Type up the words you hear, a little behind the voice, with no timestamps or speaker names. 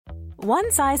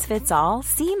One size fits all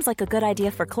seems like a good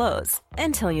idea for clothes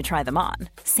until you try them on.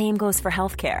 Same goes for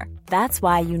healthcare. That's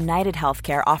why United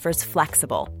Healthcare offers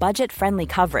flexible, budget-friendly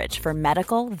coverage for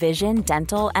medical, vision,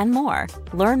 dental, and more.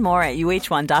 Learn more at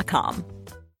uh1.com.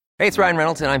 Hey, it's Ryan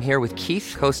Reynolds, and I'm here with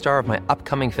Keith, co-star of my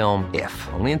upcoming film, If,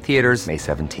 only in theaters May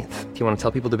 17th. Do you want to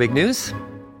tell people the big news?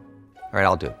 All right,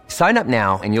 I'll do it. Sign up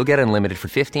now and you'll get unlimited for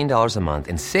 $15 a month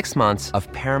and 6 months of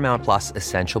Paramount Plus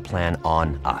Essential Plan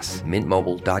on us.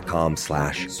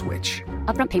 MintMobile.com/switch.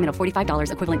 Upfront payment of $45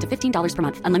 equivalent to $15 per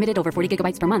month. Unlimited over 40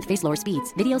 gigabytes per month. Face lower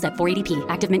speeds. Videos at 480p.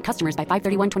 Active Mint customers by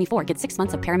 531.24 get 6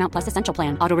 months of Paramount Plus Essential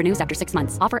Plan. Auto renews after 6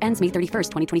 months. Offer ends May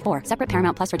 31st, 2024. Separate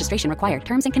Paramount Plus registration required.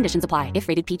 Terms and conditions apply if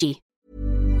rated PG.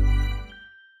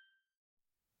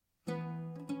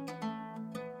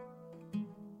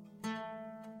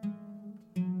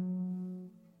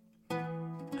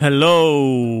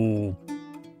 Hello!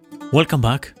 Welcome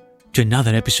back to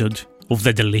another episode of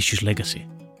The Delicious Legacy.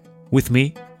 With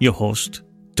me, your host,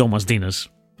 Thomas Dinas.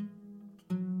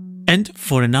 And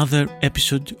for another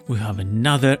episode, we have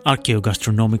another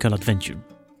archaeogastronomical adventure.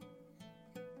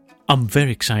 I'm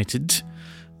very excited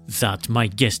that my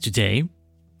guest today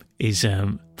is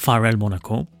Farrell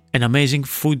Monaco, an amazing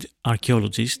food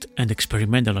archaeologist and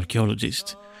experimental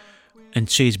archaeologist.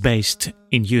 And she is based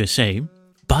in USA,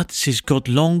 but she's got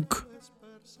long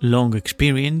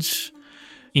experience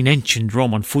in ancient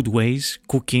Roman foodways,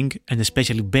 cooking, and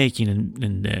especially baking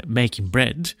and making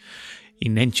bread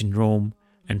in ancient Rome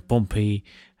and Pompeii,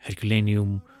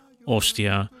 Herculaneum,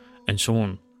 Ostia, and so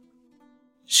on.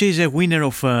 She is a winner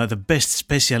of the Best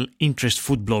Special Interest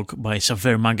Food blog by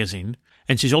Saveur magazine,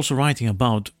 and she's also writing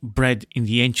about bread in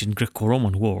the ancient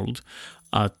Greco-Roman world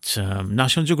at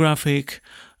National Geographic,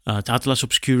 at Atlas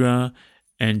Obscura,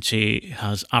 and she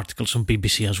has articles on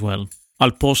BBC as well. I'll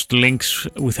post links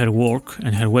with her work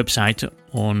and her website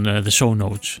on the show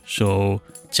notes, so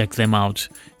check them out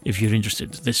if you're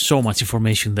interested. There's so much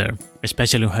information there,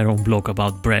 especially on her own blog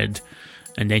about bread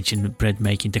and ancient bread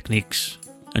making techniques,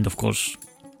 and of course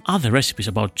other recipes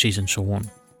about cheese and so on.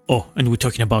 Oh, and we're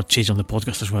talking about cheese on the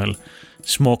podcast as well,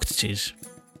 smoked cheese.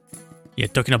 Yeah,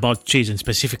 talking about cheese and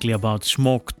specifically about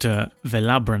smoked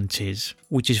Velabran cheese,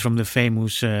 which is from the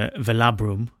famous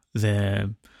Velabrum,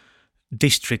 the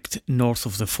district north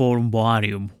of the Forum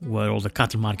Boarium, where all the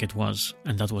cattle market was,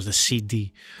 and that was the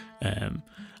seedy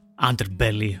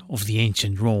underbelly of the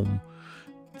ancient Rome.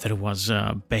 There was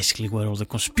basically where all the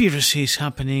conspiracies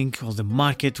happening, all the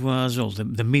market was, all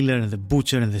the miller and the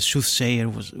butcher and the soothsayer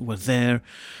were there,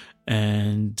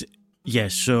 and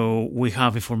yes, so we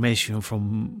have information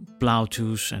from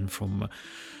Plautus and from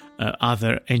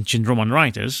other ancient Roman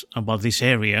writers about this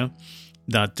area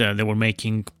that they were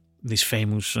making this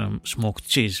famous smoked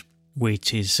cheese,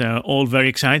 which is all very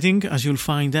exciting, as you'll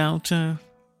find out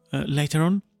later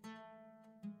on.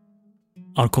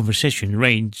 Our conversation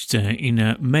ranged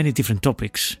in many different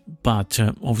topics, but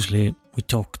obviously we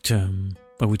talked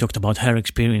about her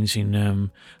experience in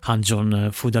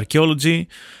hands-on food archaeology,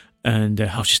 and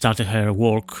how she started her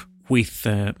work with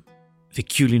the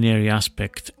culinary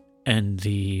aspect and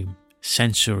the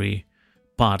sensory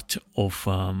part of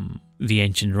the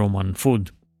ancient Roman food.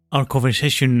 Our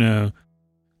conversation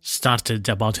started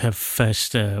about her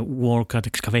first work at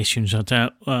excavations at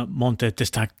Monte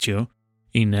Testaccio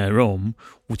in Rome,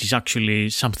 which is actually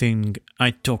something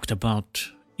I talked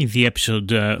about in the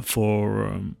episode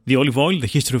for the olive oil, the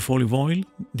history of olive oil,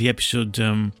 the episode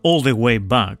all the way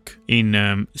back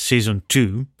in season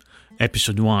 2,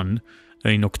 episode 1,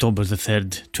 in October the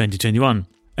 3rd, 2021.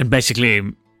 And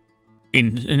basically,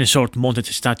 in a short, Monte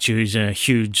Testaccio is a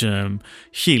huge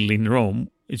hill in Rome.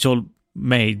 It's all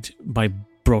made by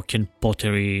broken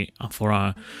pottery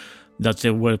amphora that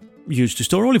they were used to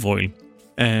store olive oil.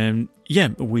 And yeah,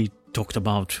 we talked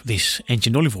about this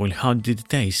ancient olive oil. How did it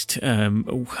taste?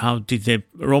 How did the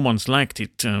Romans liked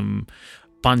it?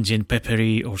 Pungent,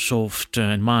 peppery, or soft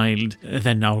and mild?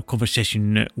 Then our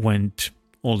conversation went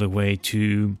all the way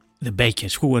to the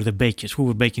bakers. Who were the bakers? Who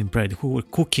were baking bread? Who were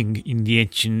cooking in the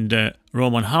ancient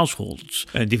Roman households?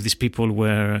 And if these people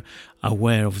were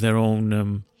aware of their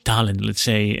own talent, let's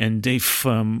say, and if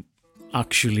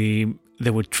actually they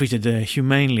were treated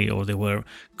humanely, or they were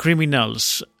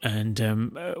criminals, and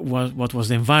what was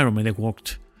the environment they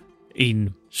worked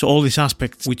in. So all these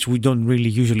aspects, which we don't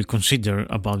really usually consider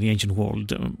about the ancient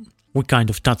world, we kind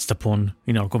of touched upon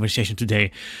in our conversation today.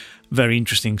 Very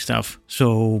interesting stuff.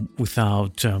 So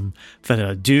without further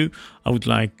ado, I would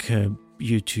like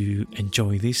you to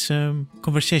enjoy this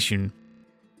conversation.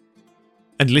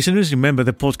 And listeners, remember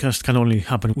the podcast can only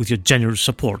happen with your generous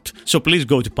support. So please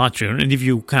go to Patreon, and if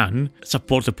you can,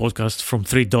 support the podcast from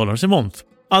 $3 a month.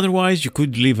 Otherwise, you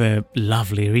could leave a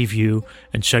lovely review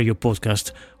and share your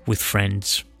podcast with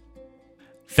friends.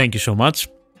 Thank you so much.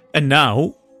 And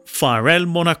now, Farel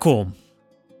Monaco.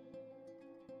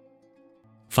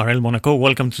 Farel Monaco,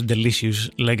 welcome to Delicious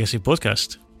Legacy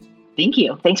Podcast. Thank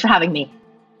you. Thanks for having me.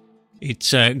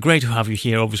 It's great to have you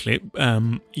here, obviously.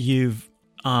 You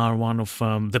are one of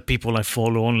the people I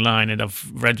follow online, and I've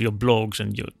read your blogs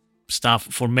and your stuff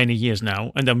for many years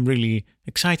now. And I'm really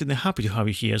excited and happy to have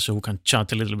you here so we can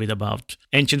chat a little bit about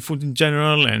ancient food in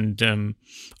general and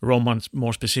Romans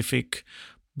more specific.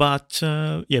 But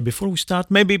before we start,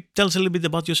 maybe tell us a little bit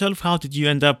about yourself. How did you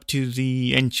end up to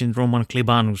the ancient Roman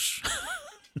Klebanus?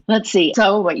 Let's see.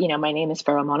 So, my name is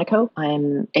Farel Monaco.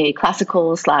 I'm a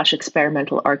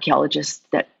classical/experimental archaeologist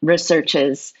that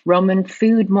researches Roman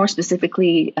food, more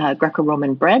specifically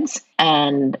Greco-Roman breads,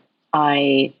 and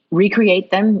I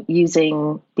recreate them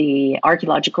using the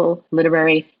archaeological,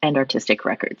 literary, and artistic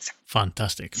records.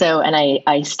 Fantastic. So, and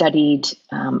I studied,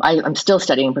 I'm still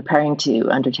studying, preparing to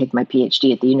undertake my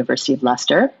PhD at the University of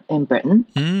Leicester in Britain.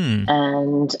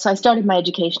 And so I started my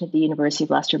education at the University of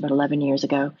Leicester about 11 years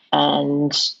ago.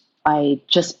 And I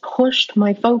just pushed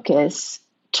my focus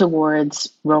towards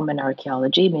Roman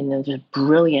archaeology. I mean, there's a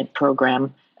brilliant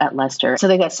program at Leicester. So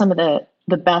they got some of the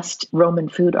best Roman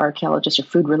food archaeologists or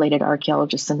food-related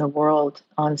archaeologists in the world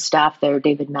on staff there.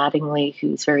 David Mattingly,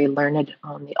 who's very learned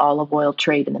on the olive oil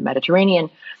trade in the Mediterranean.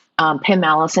 Pim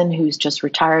Allison, who's just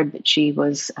retired, but she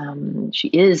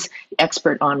is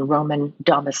expert on Roman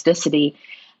domesticity,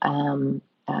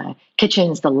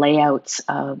 kitchens, the layouts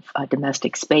of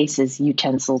domestic spaces,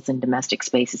 utensils in domestic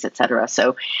spaces, etc.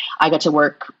 So I got to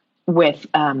work with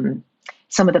some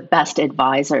of the best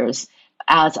advisors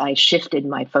as I shifted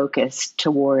my focus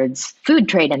towards food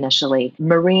trade initially,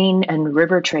 marine and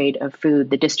river trade of food,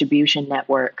 the distribution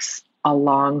networks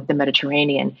along the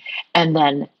Mediterranean. And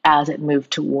then as it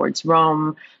moved towards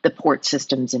Rome, the port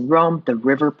systems in Rome, the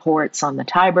river ports on the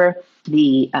Tiber,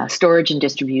 the storage and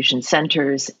distribution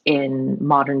centers in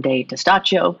modern day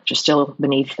Testaccio, which are still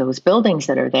beneath those buildings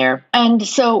that are there. And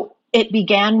so it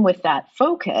began with that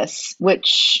focus,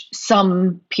 which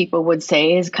some people would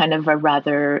say is kind of a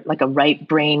rather like a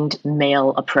right-brained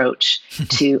male approach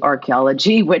to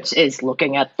archaeology, which is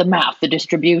looking at the map, the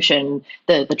distribution,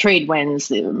 the trade winds,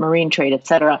 the marine trade,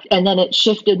 etc. And then it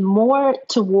shifted more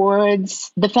towards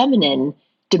the feminine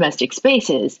domestic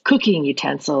spaces, cooking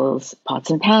utensils, pots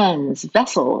and pans,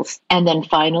 vessels, and then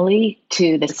finally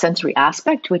to the sensory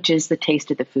aspect, which is the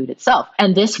taste of the food itself.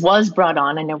 And this was brought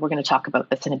on, I know we're going to talk about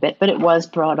this in a bit, but it was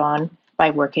brought on by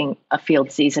working a field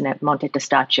season at Monte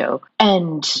Testaccio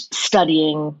and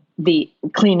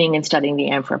cleaning and studying the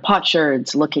amphora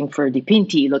potsherds, looking for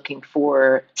dipinti, looking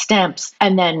for stamps,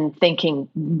 and then thinking,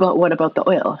 but what about the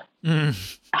oil?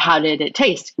 How did it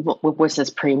taste? Was this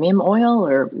premium oil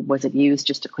or was it used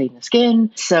just to clean the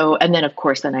skin? So, and then of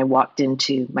course, then I walked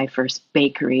into my first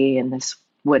bakery, and this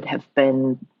would have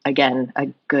been, again, a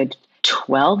good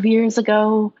 12 years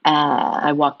ago.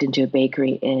 I walked into a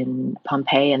bakery in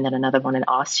Pompeii and then another one in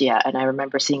Ostia. And I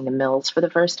remember seeing the mills for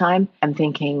the first time. I'm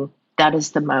thinking that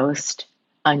is the most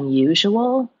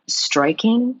unusual,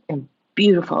 striking, and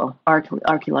beautiful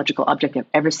archaeological object I've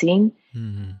ever seen.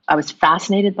 Mm-hmm. I was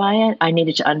fascinated by it. I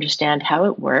needed to understand how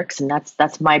it works. And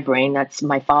that's my brain. That's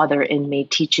my father in me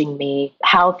teaching me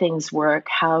how things work,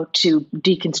 how to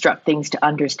deconstruct things to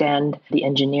understand the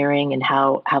engineering and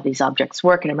how these objects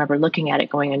work. And I remember looking at it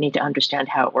going, I need to understand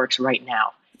how it works right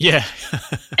now. Yeah.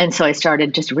 And so I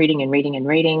started just reading,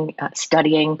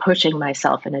 studying, pushing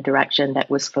myself in a direction that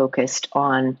was focused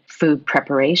on food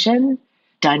preparation,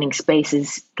 dining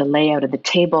spaces, the layout of the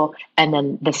table, and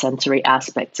then the sensory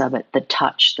aspects of it, the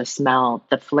touch, the smell,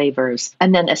 the flavors,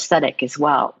 and then aesthetic as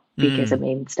well. Because,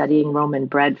 studying Roman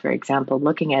bread, for example,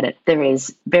 looking at it, there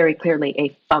is very clearly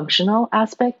a functional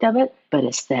aspect of it, but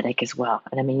aesthetic as well.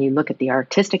 And you look at the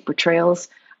artistic portrayals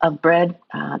of bread,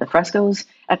 the frescoes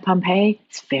at Pompeii,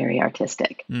 it's very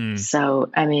artistic. So,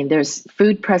 there's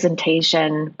food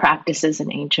presentation practices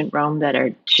in ancient Rome that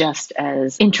are just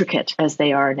as intricate as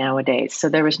they are nowadays. So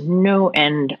there was no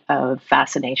end of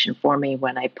fascination for me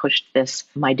when I pushed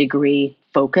my degree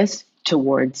focus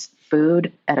towards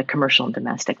food at a commercial and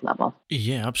domestic level.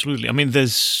 Yeah, absolutely.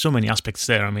 There's so many aspects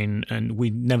there. And we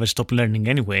never stop learning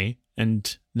anyway.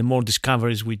 And the more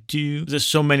discoveries we do, there's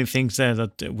so many things there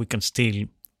that we can still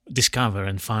discover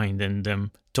and find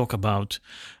and talk about.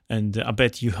 And I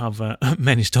bet you have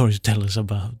many stories to tell us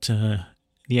about the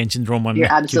ancient Roman.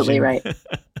 You're absolutely cuisine. Right.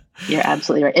 You're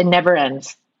absolutely right. It never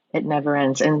ends. It never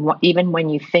ends. And even when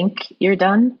you think you're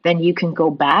done, then you can go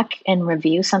back and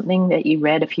review something that you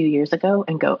read a few years ago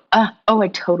and go, I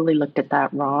totally looked at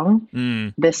that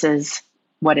wrong. This is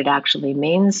what it actually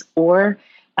means, or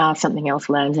something else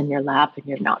lands in your lap and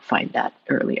you're not find that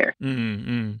earlier.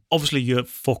 Obviously, you're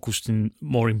focused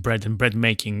more in bread and bread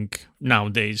making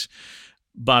nowadays,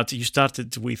 but you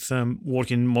started with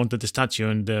working Monte Testaccio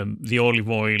and the olive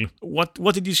oil.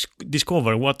 What did you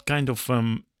discover? What kind of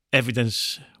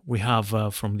evidence we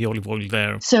have from the olive oil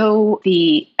there? So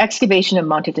the excavation of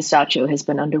Monte Testaccio has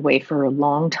been underway for a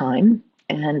long time.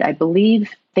 And I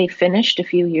believe they finished a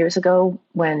few years ago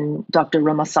when Dr.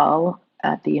 Romasal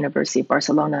at the University of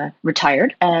Barcelona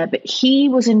retired. But he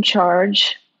was in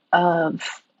charge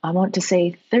of, I want to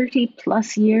say, 30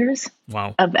 plus years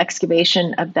of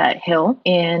excavation of that hill.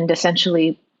 And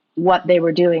essentially what they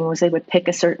were doing was they would pick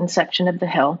a certain section of the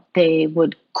hill. They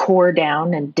would core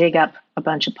down and dig up a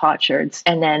bunch of potsherds.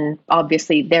 And then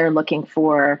obviously they're looking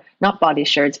for not body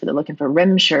sherds, but they're looking for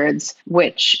rim sherds,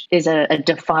 which is a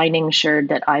defining sherd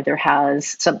that either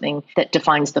has something that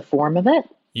defines the form of it,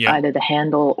 either the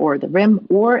handle or the rim,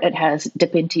 or it has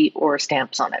dipinti or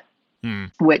stamps on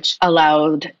it, which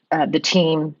allowed the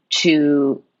team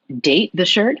to date the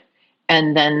sherd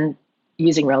and then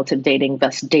using relative dating,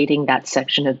 thus dating that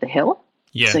section of the hill.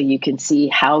 So you can see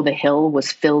how the hill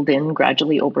was filled in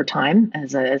gradually over time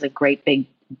as a great big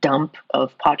dump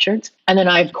of potsherds. And then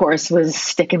I, of course, was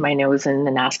sticking my nose in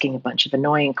and asking a bunch of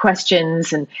annoying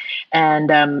questions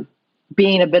and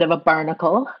being a bit of a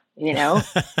barnacle,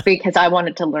 because I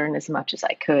wanted to learn as much as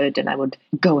I could. And I would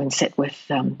go and sit with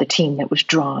the team that was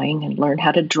drawing and learn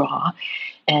how to draw,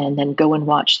 and then go and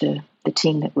watch the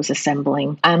team that was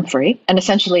assembling amphorae. And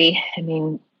essentially,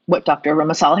 what Dr.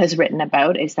 Romasal has written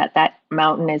about is that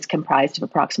mountain is comprised of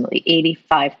approximately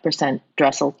 85%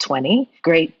 Dressel 20,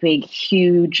 great big,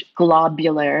 huge,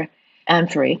 globular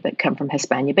amphorae that come from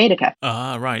Hispania Baetica.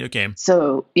 Right, okay.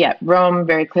 So, Rome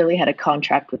very clearly had a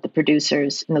contract with the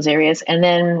producers in those areas. And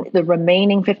then the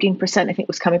remaining 15%, I think,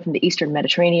 was coming from the Eastern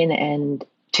Mediterranean and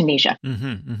Tunisia.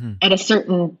 At a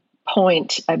certain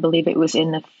point, I believe it was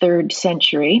in the 3rd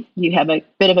century, you have a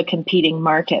bit of a competing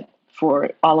market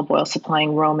for olive oil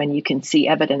supplying Rome, and you can see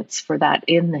evidence for that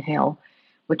in the hill,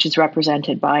 which is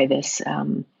represented by this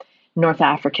North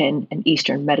African and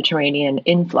Eastern Mediterranean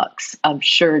influx of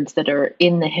sherds that are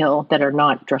in the hill that are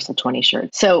not Dressel 20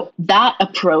 sherds. So that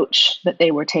approach that they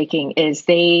were taking is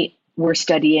they were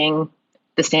studying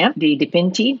the stamp, the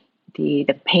dipinti, the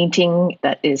painting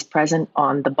that is present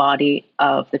on the body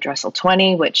of the Dressel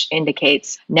 20, which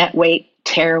indicates net weight,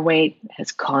 tear weight,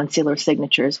 has consular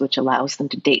signatures, which allows them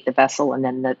to date the vessel and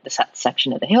then the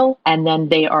section of the hill. And then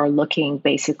they are looking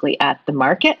basically at the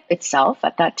market itself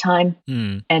at that time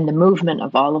and the movement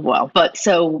of olive oil. But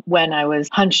so when I was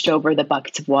hunched over the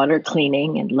buckets of water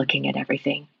cleaning and looking at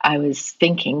everything, I was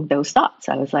thinking those thoughts.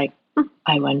 I was like,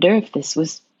 I wonder if this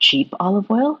was cheap olive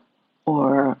oil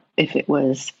or if it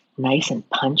was nice and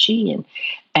punchy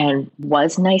and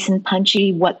was nice and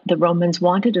punchy what the Romans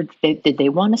wanted, or did they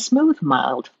want a smooth,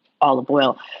 mild olive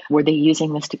oil? Were they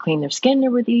using this to clean their skin,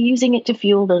 or were they using it to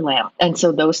fuel their lamp? And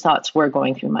so those thoughts were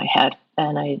going through my head.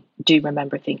 And I do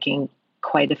remember thinking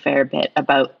quite a fair bit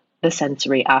about the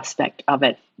sensory aspect of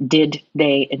it. Did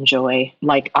they enjoy,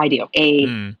 like I do, a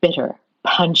bitter,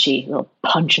 punchy, little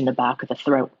punch in the back of the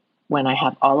throat when I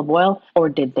have olive oil, or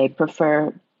did they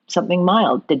prefer something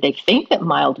mild? Did they think that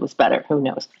mild was better? Who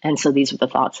knows? And so these were the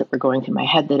thoughts that were going through my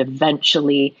head that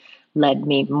eventually led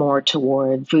me more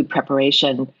toward food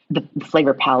preparation, the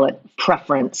flavor palette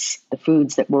preference, the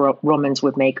foods that Romans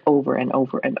would make over and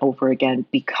over and over again,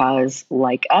 because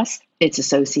like us, it's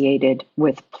associated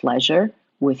with pleasure,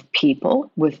 with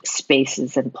people, with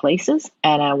spaces and places.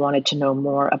 And I wanted to know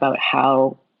more about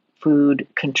how food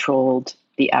controlled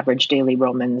the average daily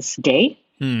Roman's day.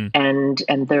 And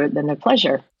their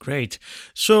pleasure. Great.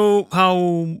 So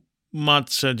how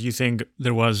much do you think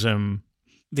there was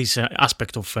this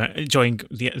aspect of enjoying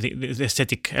the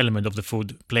aesthetic element of the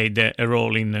food played a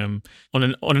role in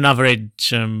on an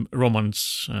average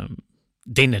Roman's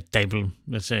dinner table,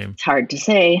 let's say? It's hard to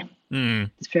say.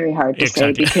 It's very hard to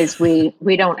say because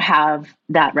we don't have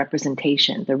that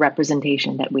representation. The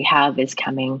representation that we have is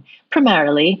coming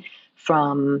primarily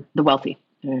from the wealthy,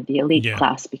 the elite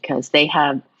class, because they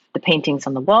have the paintings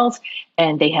on the walls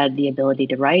and they had the ability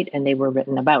to write and they were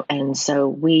written about. And so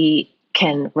we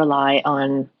can rely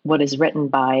on what is written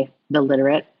by the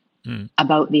literate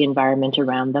about the environment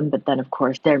around them. But then, of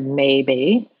course, there may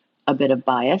be a bit of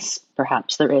bias.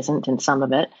 Perhaps there isn't in some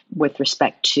of it with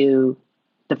respect to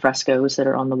the frescoes that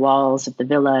are on the walls of the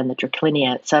villa and the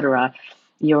triclinia, etc.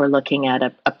 You're looking at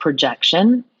a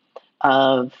projection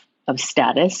of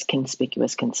status,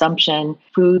 conspicuous consumption,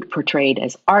 food portrayed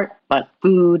as art, but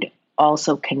food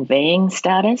also conveying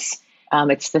status.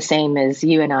 It's the same as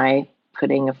you and I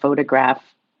putting a photograph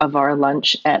of our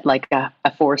lunch at like a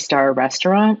 4-star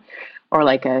restaurant or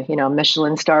like a,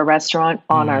 Michelin star restaurant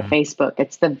on our Facebook.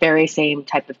 It's the very same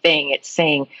type of thing. It's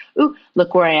saying, ooh,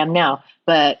 look where I am now.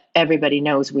 But everybody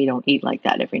knows we don't eat like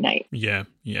that every night. Yeah.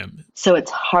 So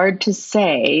it's hard to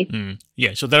say.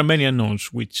 Yeah, so there are many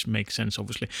unknowns, which makes sense,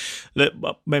 obviously.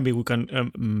 Maybe we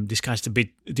can discuss it a bit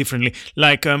differently.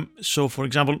 Like, so for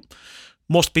example,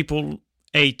 most people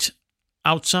ate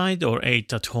outside or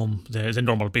ate at home, the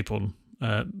normal people.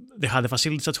 They had the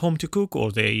facilities at home to cook,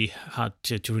 or they had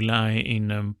to rely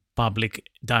in public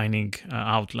dining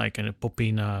out, like in a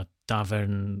popina,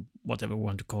 tavern, whatever we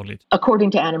want to call it.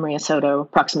 According to Anna Maria Soto,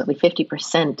 approximately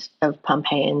 50% of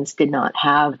Pompeians did not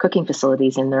have cooking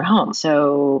facilities in their home.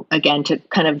 So again, to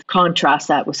kind of contrast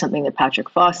that with something that Patrick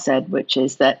Foss said, which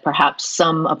is that perhaps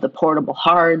some of the portable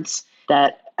hearths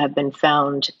that have been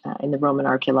found in the Roman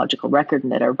archaeological record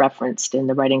and that are referenced in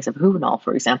the writings of Juvenal,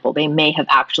 for example, they may have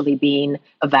actually been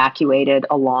evacuated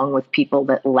along with people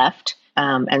that left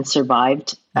and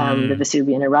survived the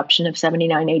Vesuvian eruption of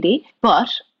 79 AD. But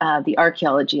the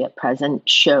archaeology at present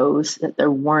shows that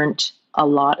there weren't a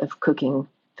lot of cooking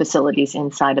facilities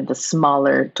inside of the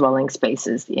smaller dwelling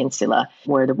spaces, the insula,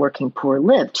 where the working poor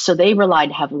lived. So they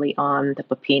relied heavily on the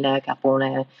popina,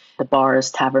 capone, the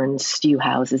bars, taverns, stew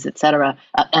houses, etc.,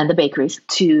 and the bakeries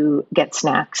to get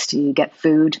snacks, to get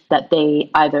food that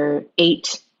they either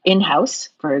ate in-house.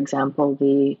 For example,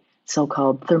 the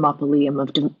so-called Thermopolium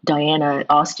of Diana,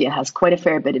 Ostia, has quite a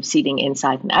fair bit of seating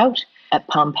inside and out. At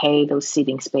Pompeii, those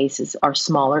seating spaces are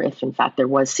smaller, if in fact there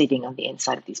was seating on the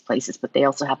inside of these places, but they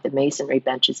also have the masonry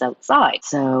benches outside.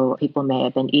 So people may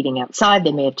have been eating outside.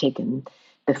 They may have taken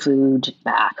the food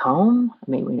back home. I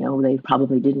mean, we know they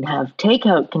probably didn't have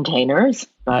takeout containers,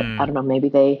 but I don't know, maybe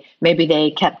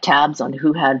they kept tabs on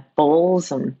who had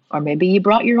bowls, or maybe you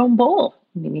brought your own bowl.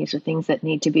 I mean, these are things that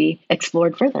need to be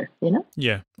explored further,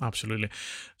 Yeah, absolutely.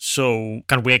 So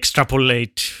can we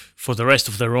extrapolate for the rest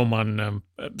of the Roman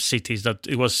cities that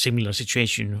it was a similar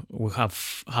situation?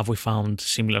 Have we found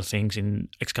similar things in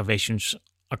excavations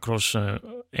across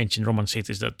ancient Roman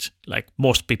cities that, like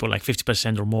most people, like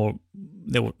 50% or more,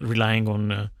 they were relying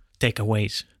on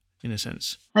takeaways, in a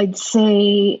sense? I'd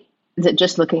say that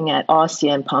just looking at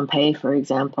Ostia and Pompeii, for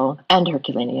example, and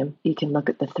Herculaneum, you can look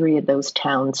at the three of those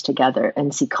towns together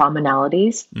and see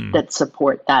commonalities that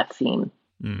support that theme.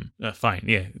 Fine,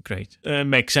 yeah, great.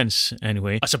 Makes sense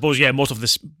anyway. I suppose, yeah, most of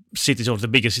the cities or the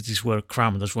bigger cities were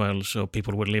crammed as well, so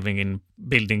people were living in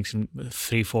buildings in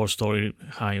 3-4 story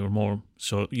high or more,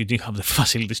 so you didn't have the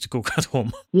facilities to cook at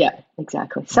home. Yeah,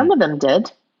 exactly. Some of them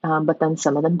did, but then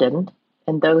some of them didn't.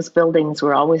 And those buildings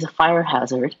were always a fire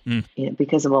hazard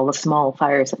because of all the small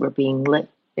fires that were being lit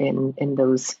in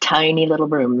those tiny little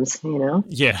rooms,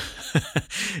 Yeah.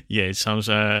 Yeah, it sounds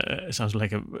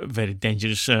like a very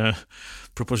dangerous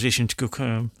proposition to cook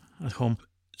at home.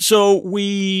 So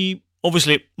we,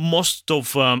 obviously, most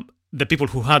of the people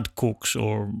who had cooks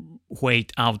or who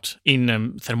ate out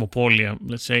in Thermopolia,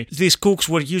 let's say, these cooks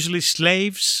were usually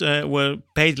slaves, were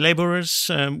paid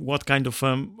laborers. What kind of,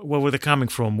 where were they coming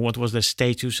from? What was their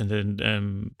status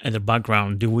and their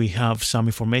background? Do we have some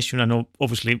information? I know,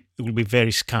 obviously, it will be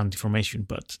very scant information,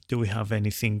 but do we have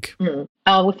anything?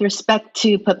 With respect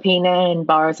to popina and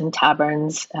bars and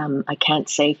taverns, I can't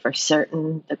say for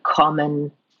certain. The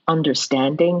common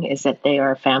understanding is that they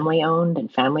are family owned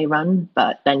and family run,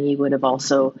 but then you would have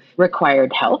also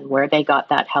required help. Where they got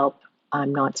that help,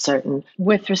 I'm not certain.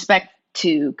 With respect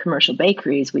to commercial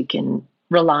bakeries, we can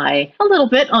rely a little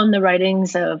bit on the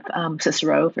writings of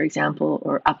Cicero, for example,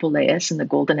 or Apuleius in the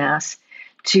Golden Ass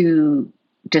to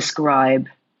describe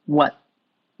what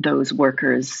those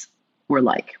workers were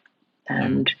like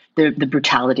and the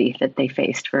brutality that they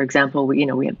faced. For example, we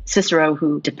have Cicero,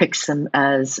 who depicts them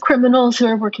as criminals who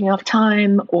are working off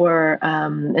time, or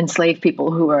enslaved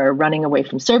people who are running away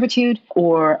from servitude,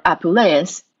 or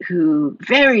Apuleius, who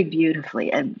very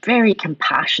beautifully and very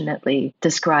compassionately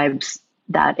describes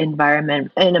that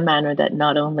environment in a manner that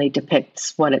not only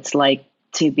depicts what it's like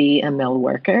to be a mill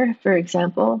worker, for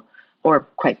example, or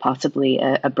quite possibly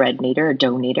a bread kneader, a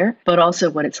dough kneader, but also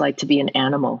what it's like to be an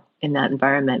animal in that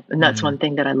environment. And that's one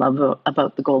thing that I love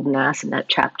about the Golden Ass and that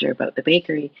chapter about the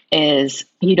bakery, is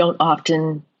you don't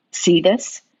often see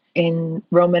this in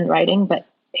Roman writing, but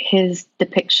his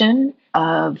depiction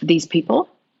of these people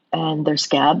and their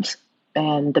scabs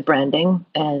and the branding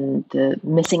and the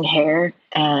missing hair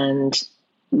and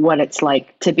what it's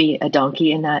like to be a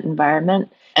donkey in that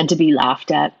environment and to be laughed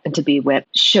at and to be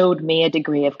whipped showed me a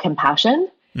degree of compassion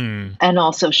and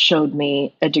also showed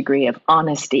me a degree of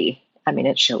honesty. I mean,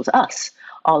 it shows us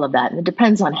all of that. And it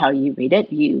depends on how you read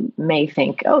it. You may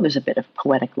think, oh, there's a bit of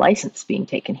poetic license being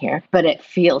taken here. But it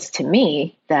feels to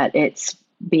me that it's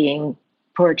being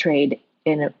portrayed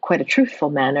in quite a truthful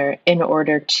manner in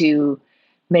order to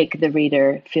make the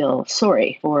reader feel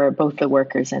sorry for both the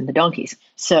workers and the donkeys.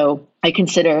 So I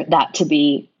consider that to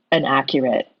be an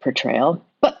accurate portrayal.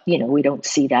 But, we don't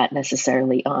see that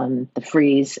necessarily on the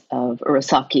frieze of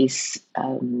Urasaki's,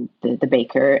 the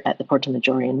baker at the Porta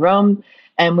Maggiore in Rome.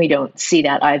 And we don't see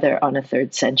that either on a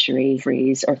 3rd century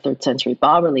frieze or 3rd century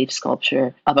bas-relief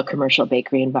sculpture of a commercial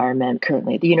bakery environment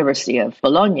currently at the University of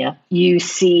Bologna. You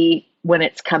see when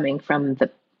it's coming from the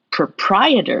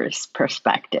proprietor's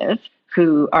perspective,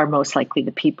 who are most likely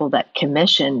the people that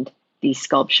commissioned these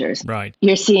sculptures. Right.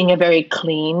 You're seeing a very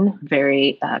clean,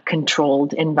 very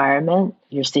controlled environment.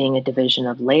 You're seeing a division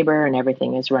of labor and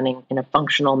everything is running in a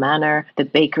functional manner. The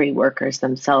bakery workers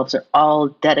themselves are all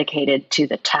dedicated to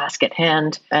the task at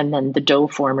hand. And then the dough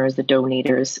formers, the dough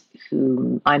kneaders,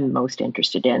 whom I'm most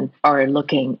interested in, are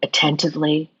looking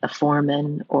attentively, a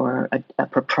foreman or a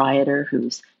proprietor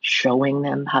who's showing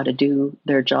them how to do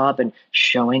their job and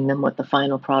showing them what the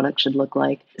final product should look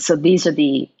like. So these are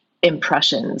the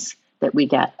impressions that we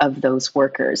get of those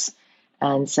workers.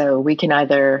 And so we can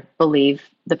either believe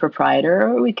the proprietor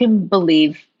or we can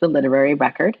believe the literary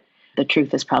record. The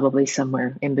truth is probably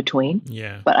somewhere in between.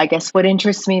 Yeah. But I guess what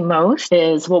interests me most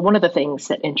is, one of the things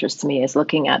that interests me is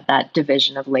looking at that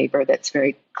division of labor that's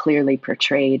very clearly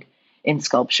portrayed in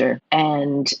sculpture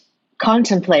and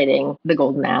contemplating the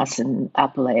Golden Ass and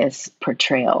Apuleius'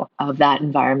 portrayal of that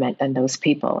environment and those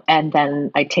people. And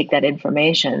then I take that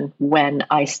information when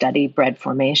I study bread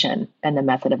formation and the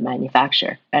method of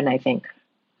manufacture. And I think,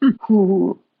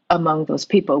 who among those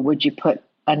people would you put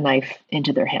a knife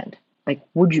into their hand? Like,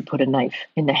 would you put a knife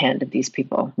in the hand of these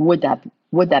people? Would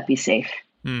that be safe?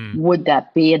 Would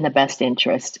that be in the best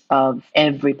interest of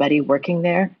everybody working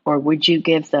there? Or would you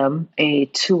give them a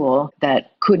tool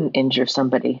that couldn't injure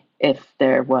somebody if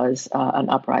there was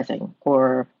an uprising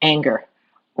or anger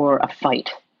or a fight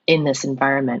in this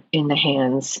environment in the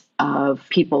hands of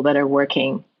people that are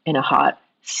working in a hot,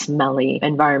 smelly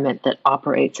environment that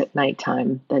operates at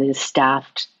nighttime, that is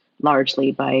staffed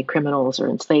largely by criminals or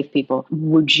enslaved people?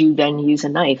 Would you then use a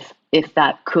knife if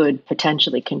that could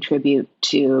potentially contribute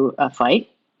to a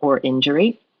fight or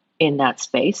injury in that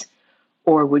space?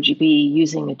 Or would you be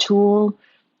using a tool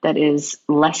that is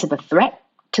less of a threat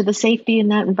to the safety in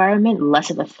that environment, less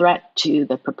of a threat to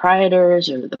the proprietors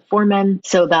or the foremen,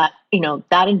 so that,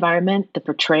 that environment, the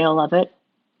portrayal of it,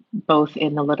 both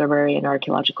in the literary and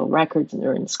archaeological records and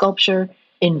in sculpture,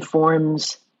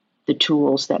 informs the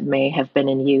tools that may have been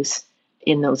in use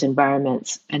in those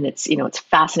environments. And it's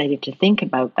fascinating to think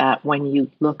about that when you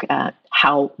look at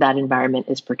how that environment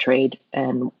is portrayed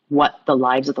and what the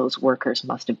lives of those workers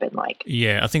must have been like.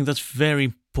 Yeah, I think that's very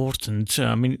important.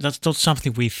 I mean, that's not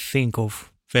something we think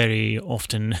of very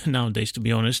often nowadays, to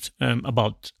be honest,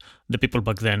 about the people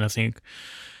back then, I think.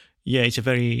 Yeah, it's a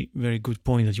very, very good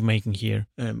point that you're making here.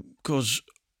 Because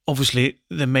obviously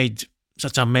they made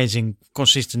such amazing,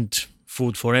 consistent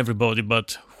food for everybody,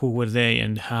 but who were they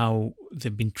and how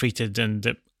they've been treated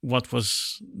and what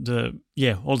was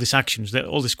all these actions,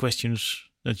 all these questions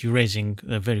that you're raising,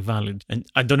 they're very valid. And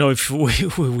I don't know if we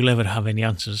will ever have any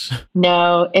answers.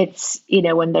 No, it's,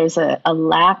 when there's a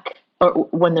lack or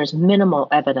when there's minimal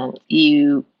evidence,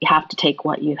 you have to take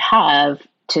what you have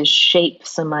to shape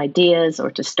some ideas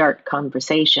or to start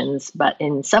conversations. But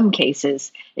in some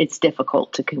cases, it's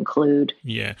difficult to conclude.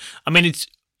 Yeah. I mean, it's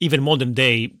even modern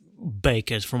day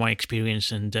bakers, from my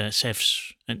experience, and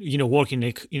chefs, and working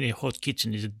in a hot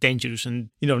kitchen is a dangerous and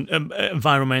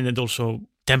environment, and also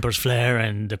tempers flare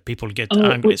and the people get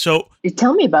angry. So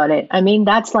tell me about it. I mean,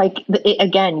 that's like,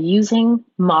 again, using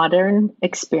modern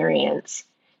experience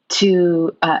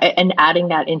to and adding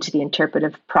that into the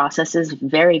interpretive process is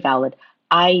very valid.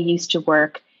 I used to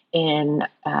work in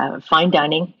fine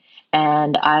dining,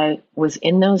 and I was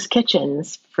in those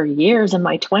kitchens for years in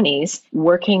my 20s,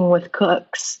 working with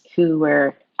cooks who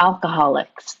were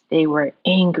alcoholics. They were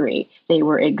angry. They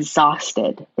were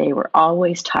exhausted. They were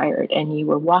always tired. And you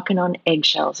were walking on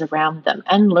eggshells around them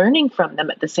and learning from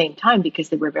them at the same time, because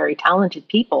they were very talented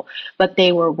people. But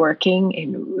they were working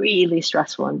in really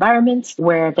stressful environments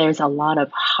where there's a lot of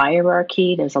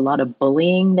hierarchy. There's a lot of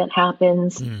bullying that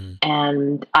happens.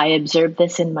 And I observed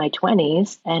this in my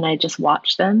 20s, and I just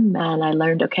watched them, and I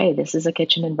learned, okay, this is a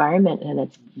kitchen environment, and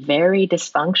it's very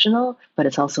dysfunctional, but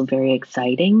it's also very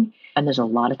exciting. And there's a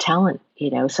lot of talent,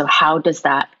 So how does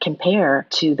that compare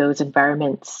to those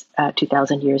environments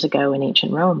 2,000 years ago in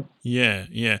ancient Rome? Yeah.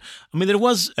 I mean, there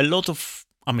was a lot of,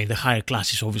 the higher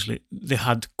classes, obviously, they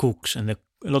had cooks and the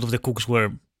a lot of the cooks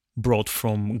were brought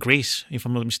from Greece, if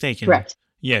I'm not mistaken. Correct.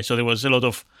 Yeah, so there was a lot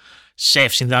of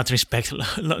chefs in that respect.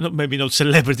 Maybe not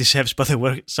celebrity chefs, but there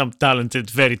were some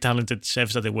very talented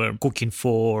chefs that they were cooking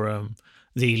for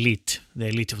the elite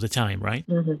of the time, right?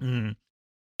 Mm-hmm.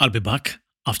 I'll be back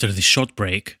after this short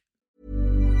break.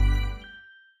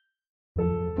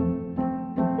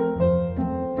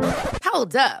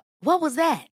 Hold up. What was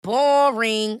that?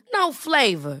 Boring. No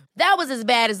flavor. That was as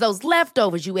bad as those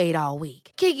leftovers you ate all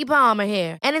week. Keke Palmer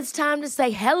here, and it's time to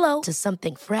say hello to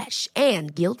something fresh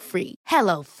and guilt-free.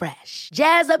 Hello Fresh.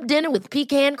 Jazz up dinner with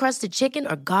pecan-crusted chicken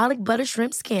or garlic butter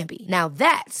shrimp scampi. Now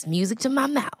that's music to my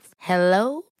mouth.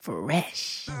 Hello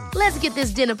Fresh. Let's get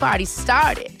this dinner party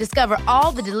started. Discover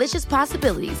all the delicious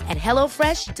possibilities at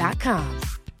hellofresh.com.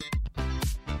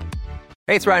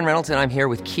 Hey, it's Ryan Reynolds, and I'm here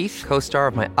with Keith, co-star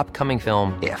of my upcoming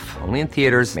film, If, only in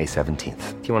theaters May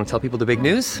 17th. Do you want to tell people the big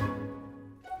news?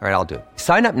 All right, I'll do it.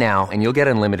 Sign up now and you'll get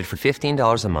unlimited for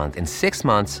 $15 a month and 6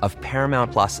 months of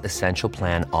Paramount Plus Essential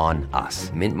Plan on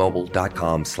us.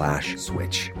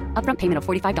 MintMobile.com/switch. Upfront payment of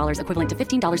 $45 equivalent to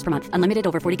 $15 per month. Unlimited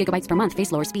over 40 gigabytes per month.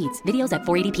 Face lower speeds. Videos at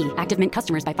 480p. Active Mint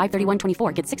customers by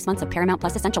 531.24 get 6 months of Paramount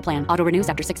Plus Essential Plan. Auto renews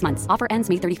after 6 months. Offer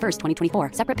ends May 31st,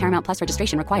 2024. Separate Paramount Plus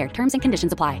registration required. Terms and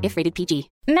conditions apply if rated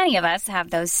PG. Many of us have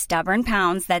those stubborn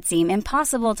pounds that seem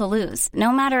impossible to lose,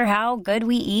 no matter how good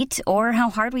we eat or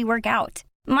how hard we work out.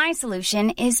 My solution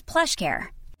is PlushCare.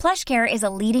 PlushCare is a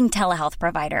leading telehealth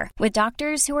provider with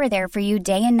doctors who are there for you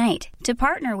day and night to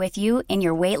partner with you in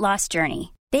your weight loss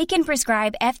journey. They can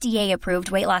prescribe FDA-approved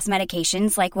weight loss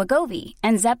medications like Wegovy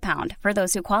and Zepbound for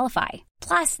those who qualify.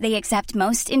 Plus, they accept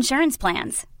most insurance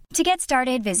plans. To get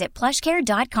started, visit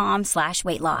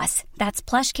plushcare.com/weightloss. That's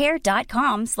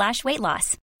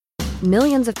plushcare.com/weightloss.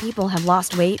 Millions of people have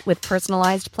lost weight with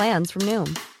personalized plans from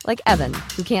Noom. Like Evan,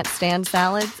 who can't stand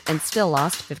salads and still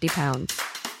lost 50 pounds.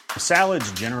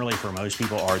 Salads generally for most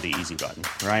people are the easy button,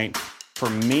 right? For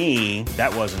me,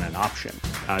 that wasn't an option.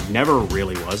 I never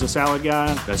really was a salad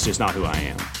guy. That's just not who I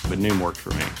am. But Noom worked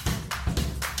for me.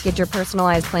 Get your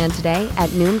personalized plan today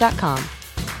at Noom.com.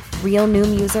 Real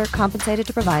Noom user compensated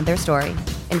to provide their story.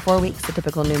 In 4 weeks, the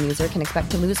typical Noom user can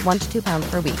expect to lose 1 to 2 pounds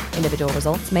per week. Individual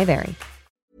results may vary.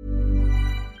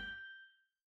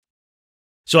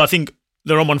 So I think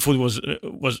the Roman food was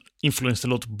influenced a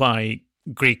lot by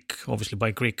Greek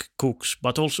cooks,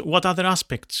 but also what other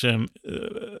aspects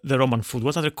the Roman food,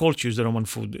 what other cultures the Roman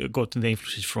food got the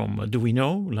influences from? Do we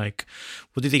know? Like,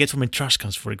 what did they get from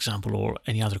Etruscans, for example, or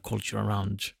any other culture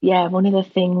around? Yeah, one of the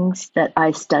things that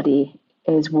I study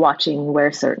is watching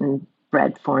where certain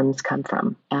bread forms come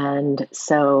from. And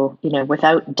so,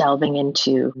 without delving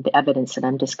into the evidence that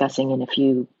I'm discussing in a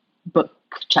few book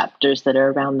chapters that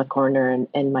are around the corner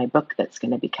in my book that's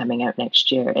going to be coming out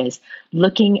next year, is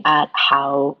looking at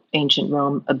how ancient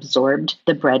Rome absorbed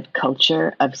the bread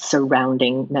culture of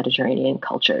surrounding Mediterranean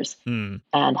cultures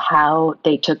and how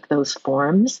they took those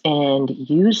forms and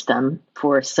used them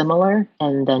for similar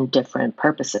and then different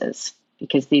purposes.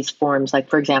 Because these forms, like,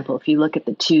 for example, if you look at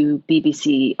the 2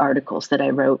 BBC articles that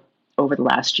I wrote over the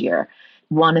last year,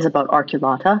 one is about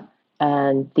arculata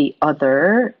and the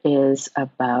other is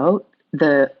about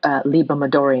the Liber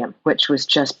Modorium, which was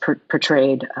just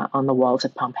portrayed on the walls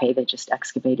of Pompeii. They just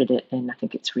excavated it in, I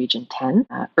think it's Region 10,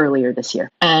 earlier this year.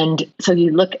 And so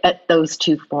you look at those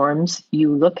 2 forms,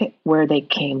 you look at where they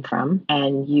came from,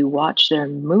 and you watch their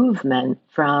movement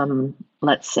from,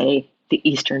 let's say, the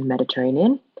Eastern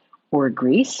Mediterranean or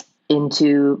Greece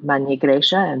into Magna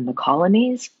Graecia and the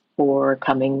colonies, or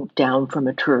coming down from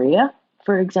Etruria,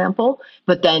 for example.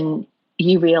 But then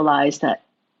you realize that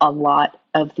a lot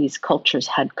of these cultures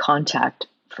had contact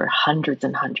for hundreds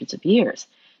and hundreds of years.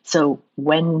 So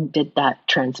when did that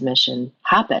transmission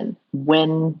happen?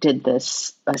 When did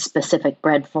this specific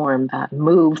bread form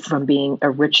move from being a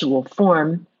ritual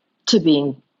form to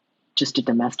being just a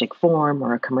domestic form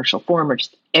or a commercial form or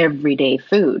just everyday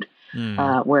food?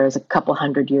 Whereas a couple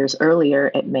hundred years earlier,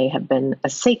 it may have been a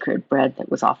sacred bread that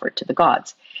was offered to the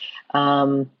gods.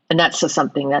 And that's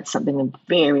something I'm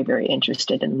very, very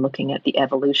interested in, looking at the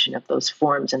evolution of those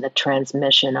forms and the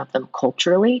transmission of them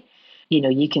culturally.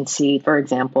 You can see, for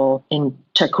example, in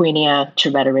Tarquinia,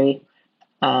 Trivedi,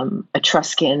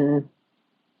 Etruscan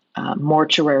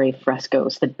mortuary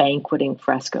frescoes, the banqueting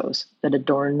frescoes that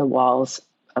adorn the walls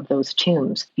of those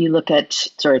tombs. You look at,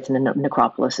 it's in the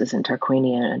necropolises in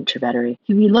Tarquinia and Trivedi.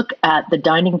 If you look at the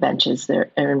dining benches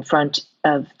that are in front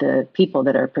of the people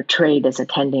that are portrayed as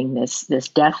attending this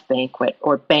death banquet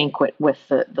or banquet with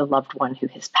the loved one who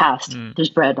has passed, there's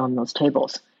bread on those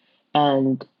tables.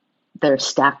 And they're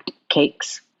stacked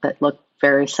cakes that look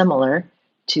very similar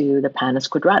to the panis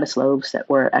quadratus loaves that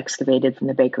were excavated from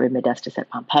the bakery Modestus at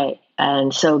Pompeii.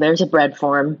 And so there's a bread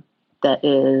form that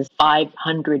is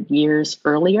 500 years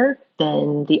earlier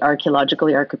than the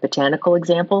archaeologically archibotanical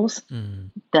examples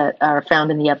that are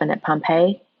found in the oven at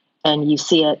Pompeii. And you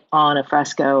see it on a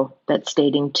fresco that's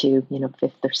dating to,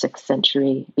 5th or 6th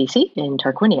century BC in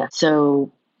Tarquinia.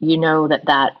 So you know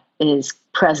that is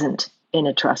present in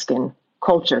Etruscan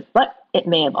culture, but it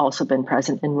may have also been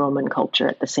present in Roman culture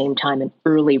at the same time, in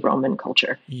early Roman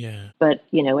culture. Yeah. But,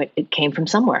 it came from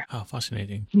somewhere. Oh,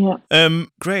 fascinating. Yeah.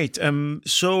 Great.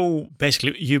 So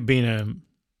basically, you've been an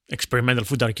experimental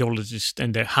food archaeologist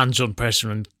and a hands-on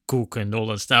person and cook and all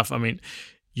that stuff. I mean,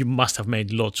 you must have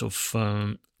made lots of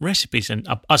recipes, and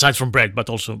aside from bread, but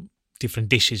also different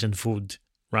dishes and food,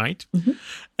 right? Mm-hmm.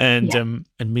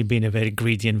 And me being a very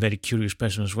greedy and very curious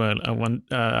person as well, I want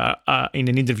in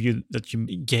an interview that you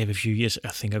gave a few years, I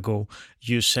think, ago,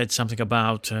 you said something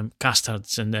about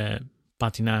custards and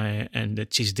patinae and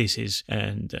cheese dishes,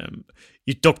 and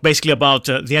you talked basically about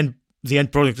the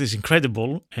end product is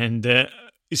incredible, and it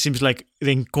seems like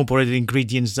they incorporated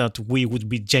ingredients that we would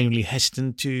be genuinely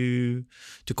hesitant to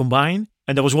combine.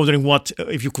 And I was wondering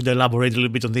if you could elaborate a little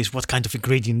bit on this, what kind of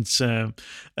ingredients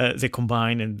they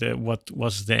combine, and what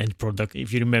was the end product,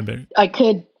 if you remember. I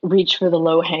could reach for the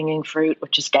low-hanging fruit,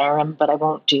 which is garum, but I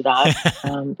won't do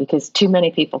that because too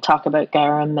many people talk about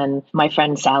garum. And my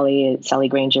friend Sally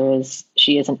Granger,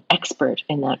 she is an expert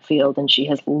in that field, and she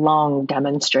has long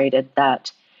demonstrated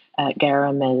that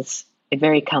garum is a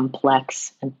very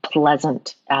complex and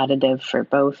pleasant additive for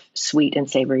both sweet and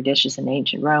savory dishes in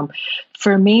ancient Rome.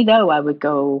 For me, though, I would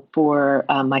go for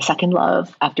my second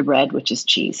love after bread, which is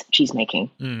cheese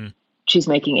making. Cheese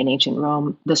making in ancient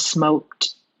Rome, the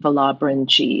smoked Velabran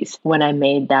cheese. When I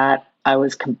made that, I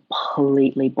was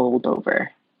completely bowled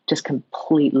over, just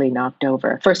completely knocked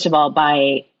over. First of all,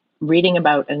 by reading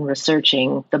about and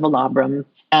researching the Velabrum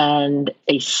and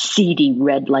a seedy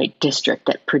red light district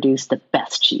that produced the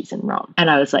best cheese in Rome. And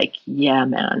I was like, yeah,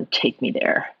 man, take me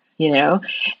there,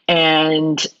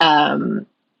 and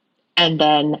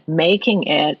then making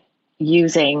it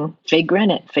using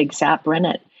fig sap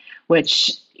rennet,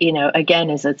 which, again,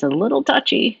 it's a little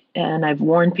touchy. And I've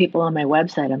warned people on my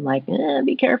website, I'm like,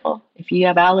 be careful. If you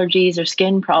have allergies or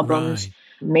skin problems,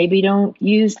 maybe don't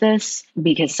use this,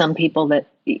 because some people that,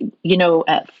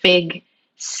 fig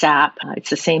sap, it's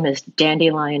the same as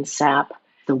dandelion sap,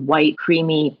 the white,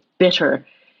 creamy, bitter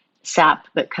sap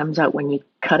that comes out when you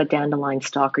cut a dandelion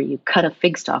stalk or you cut a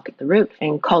fig stalk at the root.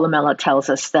 And Columella tells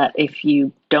us that if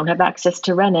you don't have access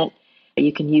to rennet,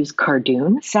 you can use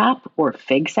cardoon sap or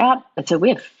fig sap. And so we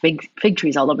have fig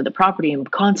trees all over the property, and I'm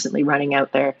constantly running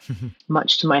out there,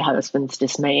 much to my husband's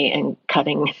dismay, and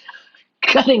cutting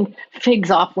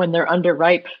figs off when they're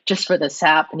underripe just for the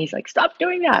sap. And he's like, stop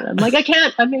doing that. I'm like, I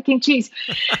can't, I'm making cheese.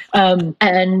 And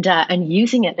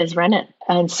using it as rennet.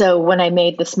 And so when I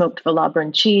made the smoked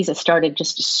Velabran cheese, I started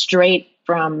just straight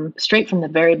from the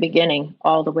very beginning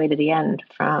all the way to the end,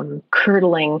 from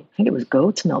curdling, I think it was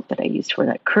goat's milk that I used for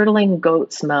that, curdling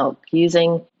goat's milk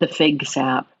using the fig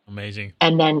sap. Amazing.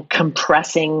 And then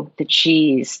compressing the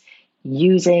cheese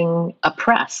using a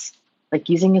press, like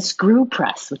using a screw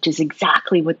press, which is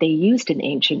exactly what they used in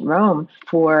ancient Rome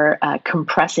for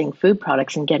compressing food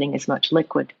products and getting as much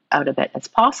liquid out of it as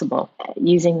possible.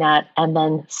 Using that and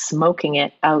then smoking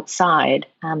it outside,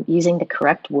 using the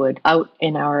correct wood out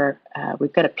in our,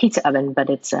 we've got a pizza oven, but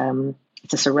it's a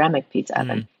ceramic pizza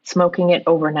oven. Smoking it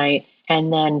overnight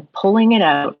and then pulling it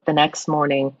out the next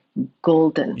morning,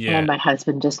 golden. Yeah. And my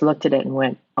husband just looked at it and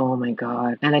went, "Oh my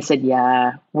God!" And I said,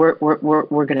 "Yeah, we're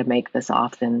gonna make this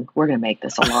often. We're gonna make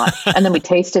this a lot." And then we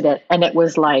tasted it, and it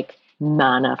was like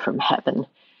manna from heaven.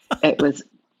 It was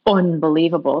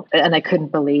unbelievable, and I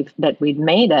couldn't believe that we'd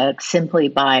made it simply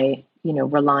by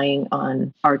relying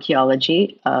on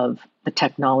archaeology of the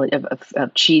technology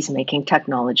of cheese making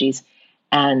technologies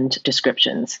and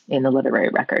descriptions in the literary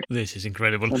record. This is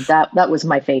incredible. So that was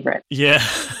my favorite. Yeah.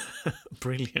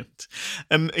 Brilliant.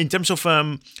 In terms of,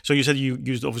 so you said you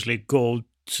used obviously goat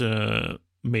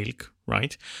milk,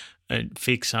 right? And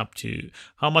fig sap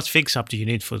how much fig sap do you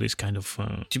need for this kind of,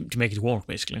 to make it work,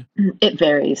 basically? It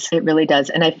varies. It really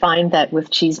does. And I find that with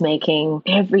cheese making,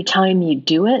 every time you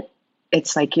do it,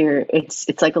 it's like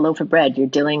it's like a loaf of bread. You're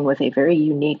dealing with a very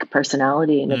unique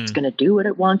personality, and it's going to do what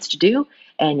it wants to do,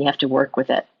 and you have to work with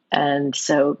it. And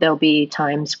so there'll be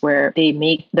times where the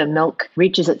milk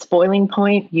reaches its boiling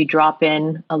point. You drop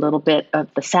in a little bit of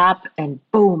the sap and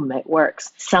boom, it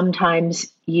works.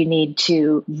 Sometimes you need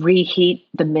to reheat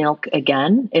the milk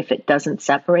again if it doesn't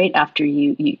separate after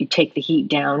you take the heat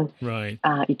down. Right.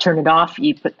 You turn it off,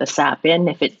 you put the sap in.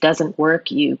 If it doesn't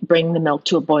work, you bring the milk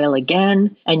to a boil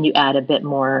again and you add a bit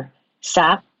more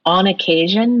sap. On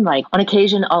occasion,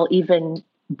 I'll even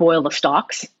boil the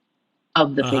stalks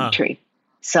of the fig tree.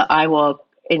 So I will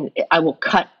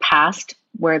cut past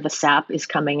where the sap is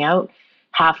coming out,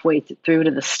 halfway through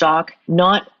to the stalk,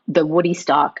 not the woody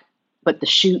stalk, but the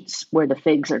shoots where the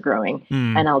figs are growing.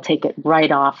 And I'll take it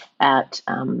right off at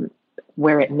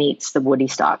where it meets the woody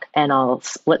stalk, and I'll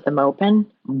split them open,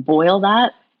 boil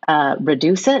that,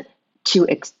 reduce it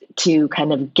to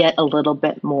kind of get a little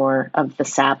bit more of the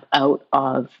sap out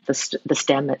of the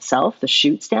stem itself, the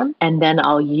shoot stem. And then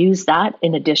I'll use that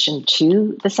in addition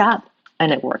to the sap.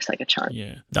 And it works like a charm.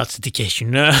 Yeah, that's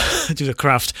dedication to the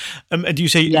craft. Do you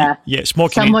say,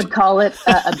 smoking? Some would call it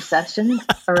obsession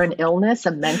or an illness,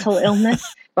 a mental illness,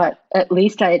 but at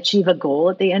least I achieve a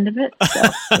goal at the end of it.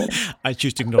 So, I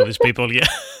choose to ignore these people, yeah.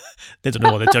 They don't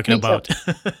know what they're talking about.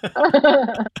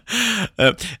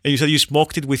 You said you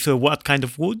smoked it with what kind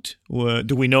of wood? Or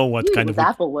do we know what kind of wood?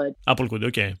 Applewood. Applewood,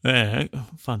 okay.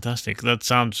 Fantastic. That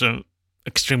sounds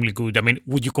extremely good. I mean,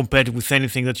 would you compare it with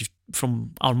anything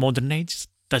from our modern age?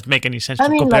 Does it make any sense to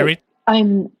compare it?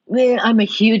 I'm a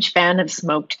huge fan of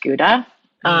smoked Gouda.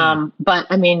 But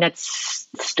I mean, that's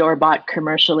store-bought,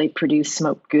 commercially produced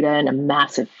smoked Gouda in a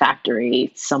massive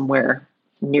factory somewhere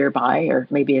nearby, or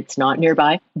maybe it's not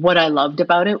nearby. What I loved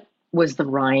about it was the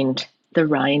rind. The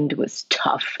rind was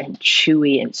tough and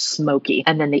chewy and smoky.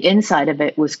 And then the inside of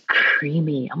it was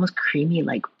creamy, almost creamy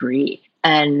like brie.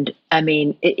 And I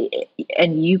mean,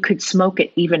 and you could smoke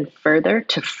it even further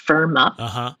to firm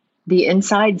up the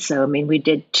inside. So, I mean, we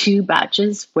did 2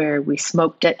 batches where we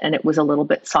smoked it and it was a little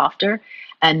bit softer.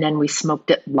 And then we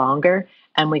smoked it longer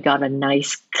and we got a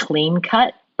nice clean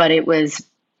cut. But it was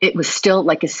still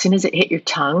like, as soon as it hit your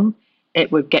tongue,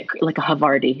 it would get like a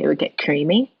Havarti. It would get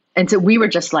creamy. And so we were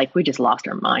just like, we just lost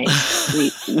our minds.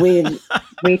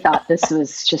 we thought this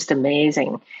was just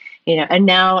amazing. And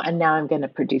now I'm going to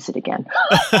produce it again.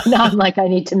 Now I'm like, I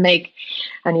need to make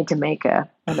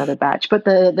another batch. But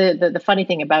the funny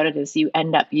thing about it is you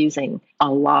end up using a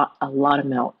lot of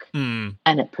milk, and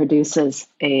it produces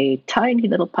a tiny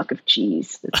little puck of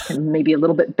cheese that's maybe a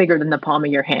little bit bigger than the palm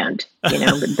of your hand, a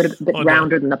bit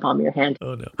rounder than the palm of your hand.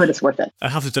 Oh, no. But it's worth it. I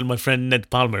have to tell my friend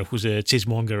Ned Palmer, who's a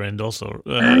cheesemonger, and also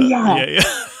yeah.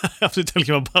 I have to tell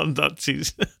him about that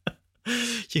cheese.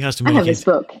 He has to make I have his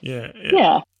book.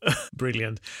 Yeah.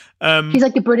 Brilliant. He's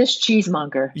like the British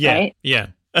cheesemonger, right? Yeah.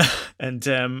 And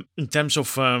in terms of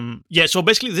so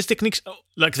basically these techniques,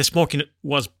 like the smoking,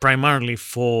 was primarily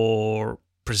for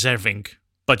preserving,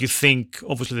 but you think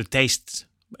obviously the taste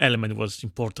element was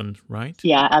important, right?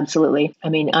 Yeah, absolutely. I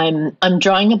mean, I'm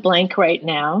drawing a blank right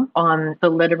now on the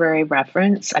literary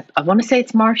reference. I want to say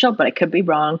it's Marshall, but I could be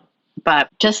wrong. But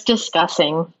just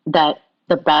discussing that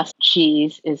the best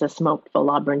cheese is a smoked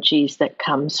Valabran cheese that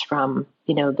comes from,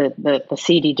 the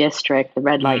seedy district, the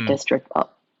red light district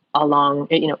along,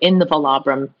 in the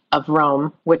Valabrum of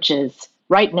Rome, which is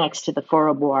right next to the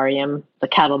Forobuarium, the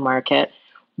cattle market,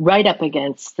 right up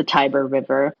against the Tiber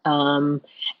River, and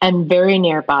very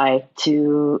nearby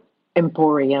to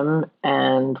Emporium,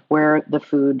 and where the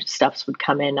food stuffs would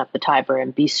come in up the Tiber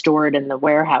and be stored in the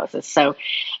warehouses. So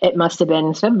it must have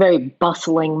been some very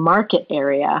bustling market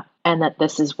area, and that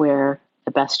this is where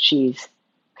the best cheese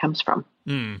comes from.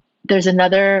 There's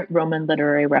another Roman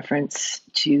literary reference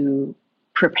to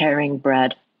preparing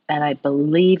bread, and I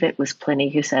believe it was Pliny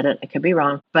who said it. I could be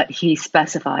wrong, but he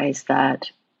specifies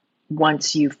that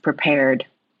once you've prepared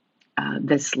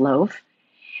this loaf,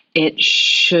 it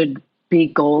should be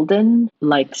golden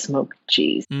like smoked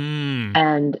cheese.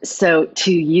 And so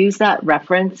to use that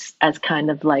reference as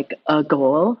kind of like a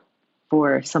goal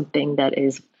for something that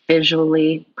is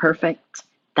visually perfect,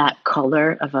 that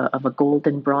color of a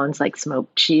golden bronze like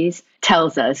smoked cheese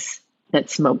tells us that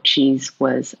smoked cheese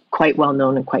was quite well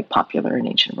known and quite popular in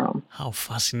ancient Rome. How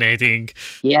fascinating.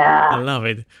 Yeah. I love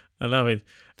it.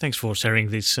 Thanks for sharing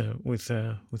this with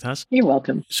us. You're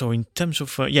welcome. So in terms of,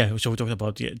 so we talked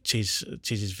about cheese.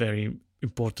 Cheese is very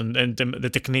important, and the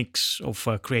techniques of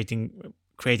creating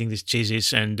these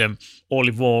cheeses, and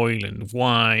olive oil and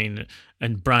wine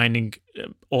and brining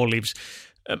olives.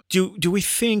 Do we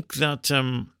think that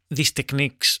these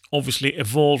techniques obviously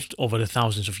evolved over the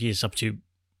thousands of years up to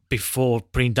before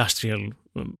pre-industrial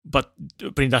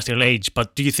age?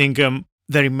 But do you think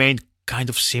they remained kind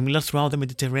of similar throughout the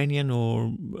Mediterranean,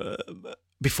 or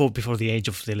before the age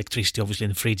of the electricity, obviously,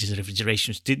 and the fridges and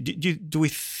refrigerations. Do we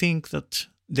think that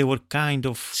they were kind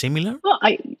of similar? Well,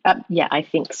 I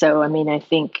think so.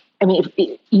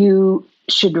 If you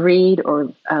should read,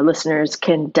 or listeners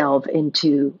can delve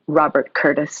into Robert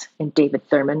Curtis and David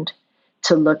Thurmond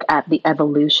to look at the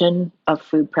evolution of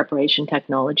food preparation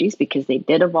technologies, because they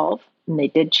did evolve and they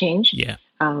did change. Yeah.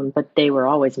 But they were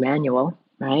always manual,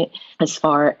 right? As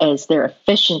far as their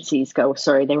efficiencies go,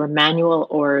 they were manual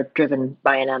or driven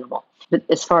by an animal. But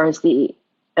as far as the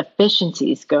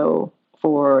efficiencies go,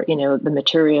 for the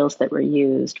materials that were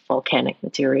used, volcanic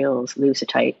materials,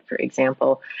 lucitite, for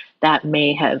example, that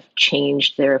may have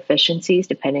changed their efficiencies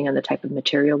depending on the type of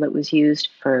material that was used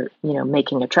for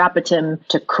making a trapetum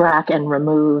to crack and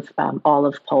remove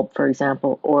olive pulp, for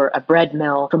example, or a bread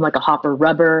mill from like a hopper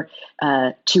rubber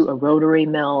to a rotary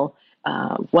mill.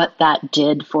 What that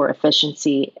did for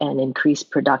efficiency and increased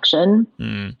production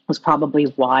was probably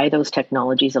why those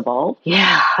technologies evolved.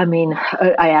 Yeah,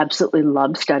 I absolutely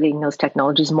love studying those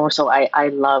technologies. More so, I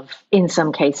love, in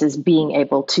some cases, being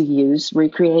able to use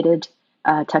recreated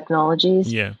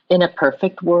technologies. Yeah. In a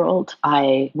perfect world,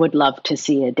 I would love to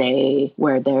see a day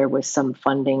where there was some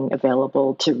funding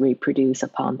available to reproduce a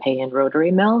Pompeian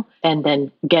rotary mill and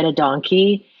then get a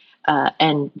donkey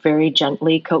and very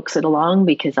gently coax it along,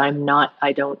 because I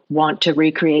don't want to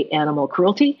recreate animal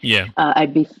cruelty. Yeah.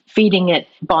 I'd be feeding it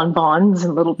bonbons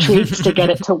and little treats to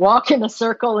get it to walk in a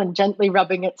circle and gently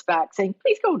rubbing its back, saying,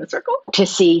 please go in a circle, to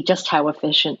see just how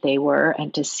efficient they were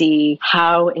and to see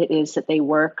how it is that they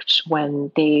worked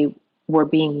when they were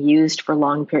being used for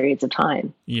long periods of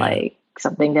time. Yeah. Like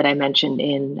something that I mentioned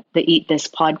in the Eat This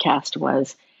podcast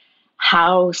was,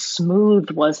 how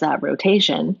smooth was that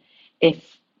rotation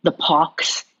if the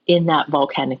pox in that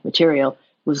volcanic material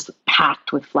was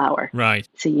packed with flour. Right.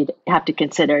 So you'd have to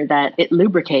consider that it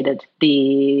lubricated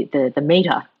the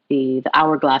meta, the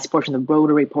hourglass portion, the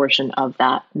rotary portion of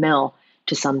that mill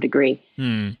to some degree.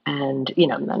 And,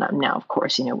 now, of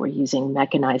course, we're using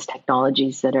mechanized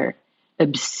technologies that are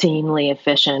obscenely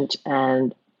efficient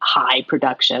and high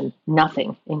production,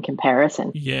 nothing in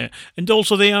comparison. Yeah, and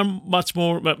also they are much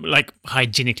more like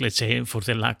hygienic, let's say, for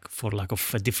lack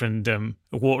of a different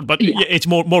word. But it's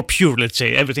more pure. Let's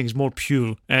say everything's more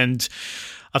pure. And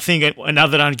I think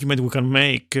another argument we can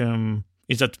make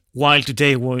is that while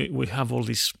today we have all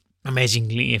this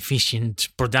amazingly efficient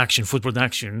food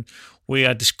production, we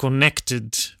are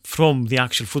disconnected from the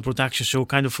actual food production. So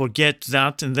kind of forget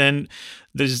that, and then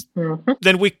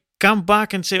then we come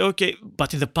back and say, okay,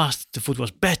 but in the past the food was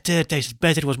better, tasted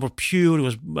better, it was more pure, it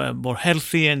was more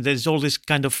healthy, and there's all this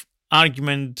kind of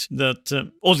argument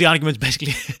that all the arguments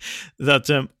basically that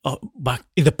back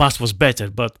in the past was better,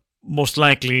 but most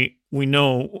likely we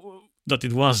know that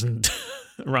it wasn't.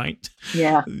 Right?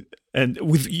 Yeah. And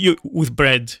with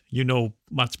bread,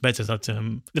 much better that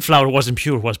the flour wasn't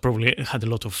pure, had a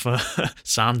lot of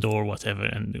sand or whatever,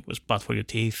 and it was bad for your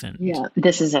teeth. And yeah,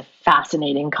 this is a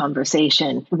fascinating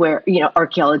conversation where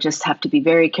archaeologists have to be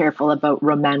very careful about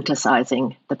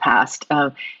romanticizing the past.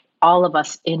 All of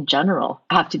us in general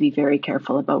have to be very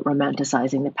careful about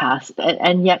romanticizing the past,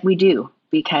 and yet we do,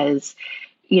 because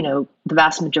the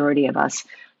vast majority of us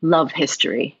love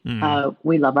history.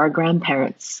 We love our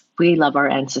grandparents. We love our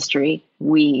ancestry.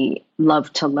 We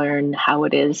love to learn how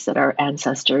it is that our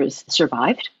ancestors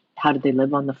survived. How did they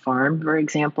live on the farm, for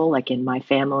example? Like in my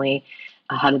family,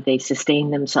 how did they sustain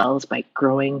themselves by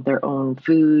growing their own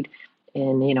food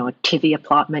in, a tivia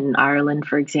plotman in Ireland,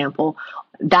 for example?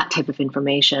 That type of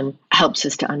information helps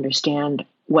us to understand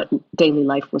what daily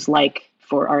life was like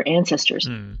for our ancestors.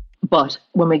 But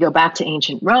when we go back to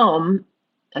ancient Rome,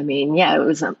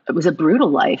 it was a brutal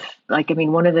life.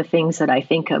 One of the things that I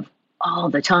think of all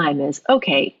the time is,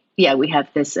 okay, yeah, we have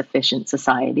this efficient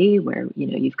society where,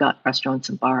 you've got restaurants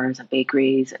and bars and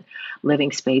bakeries and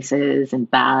living spaces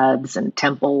and baths and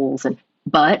temples.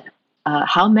 But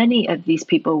how many of these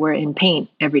people were in pain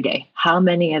every day? How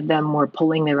many of them were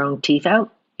pulling their own teeth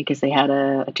out because they had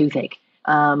a toothache?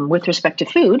 With respect to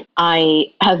food,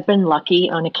 I have been lucky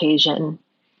on occasion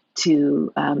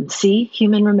to see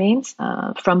human remains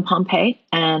from Pompeii,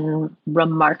 and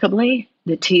remarkably,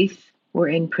 the teeth were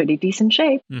in pretty decent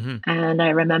shape. And I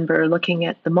remember looking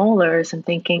at the molars and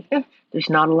thinking, there's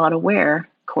not a lot of wear.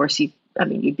 Of course, you'd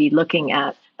be looking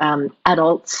at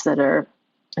adults that are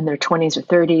in their 20s or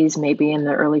 30s, maybe in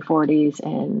their early 40s,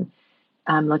 and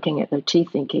I'm looking at their teeth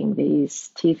thinking, these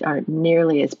teeth aren't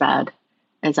nearly as bad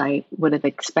as I would have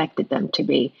expected them to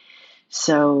be.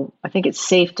 So I think it's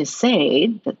safe to say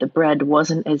that the bread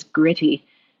wasn't as gritty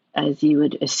as you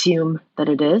would assume that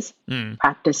it is.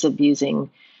 Practice of using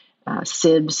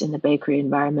sieves in the bakery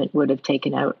environment would have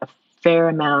taken out a fair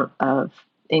amount of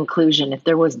inclusion. If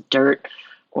there was dirt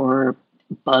or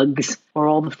bugs or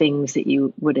all the things that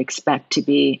you would expect to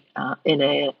be in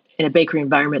a bakery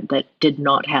environment that did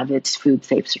not have its food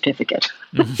safe certificate.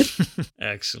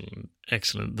 Excellent.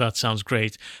 That sounds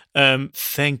great.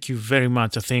 Thank you very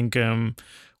much. I think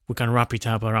we can wrap it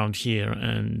up around here,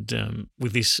 and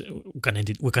with this, we can end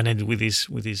it with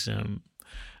this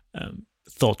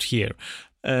thought here.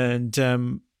 And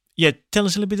tell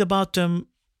us a little bit about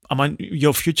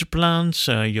your future plans,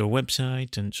 your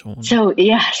website, and so on. So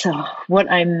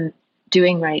what I'm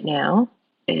doing right now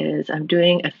is I'm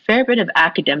doing a fair bit of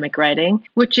academic writing,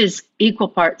 which is equal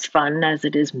parts fun as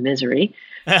it is misery.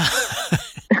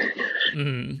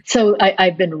 So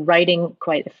I've been writing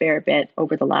quite a fair bit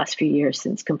over the last few years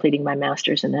since completing my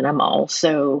master's. And then I'm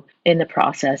also in the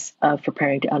process of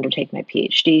preparing to undertake my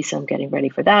PhD. So I'm getting ready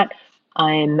for that.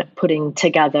 I'm putting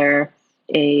together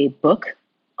a book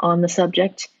on the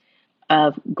subject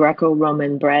of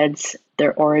Greco-Roman breads,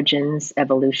 their origins,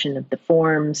 evolution of the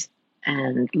forms,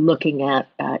 and looking at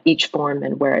each form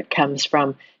and where it comes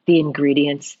from, the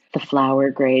ingredients, the flour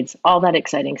grades, all that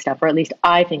exciting stuff, or at least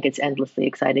I think it's endlessly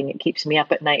exciting. It keeps me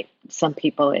up at night. Some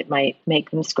people, it might make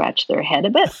them scratch their head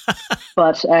a bit,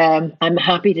 but I'm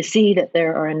happy to see that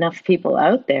there are enough people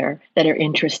out there that are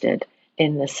interested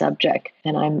in this subject,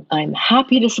 and I'm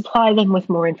happy to supply them with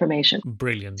more information.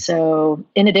 Brilliant. So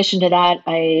in addition to that,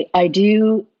 I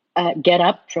do get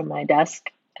up from my desk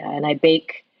and I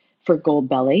bake for Gold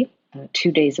Belly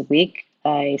 2 days a week.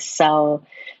 I sell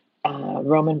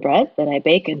Roman bread that I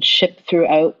bake and ship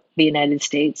throughout the United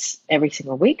States every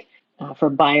single week for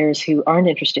buyers who aren't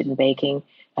interested in baking,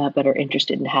 but are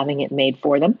interested in having it made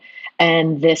for them.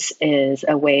 And this is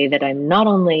a way that I'm not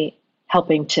only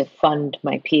helping to fund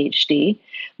my PhD,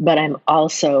 but I'm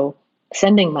also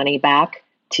sending money back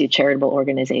to charitable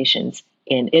organizations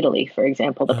in Italy. For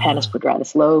example, the Panis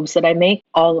Quadratus loaves that I make,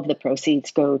 all of the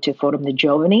proceeds go to Forum de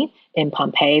Giovani in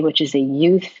Pompeii, which is a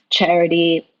youth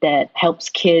charity that helps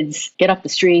kids get off the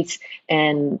streets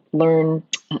and learn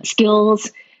skills,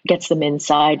 gets them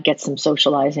inside, gets them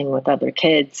socializing with other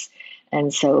kids.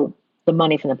 And so the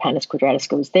money from the Panis Quadratus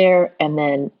goes there. And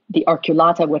then the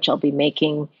arculata, which I'll be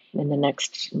making in the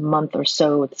next month or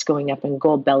so, it's going up in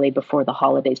Gold Belly before the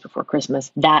holidays, before Christmas.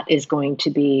 That is going to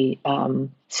be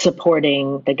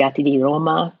supporting the Gatti di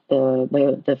Roma,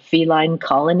 the feline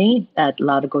colony at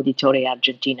Largo di Torre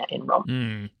Argentina in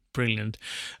Rome. Brilliant.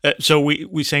 So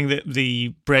we're saying that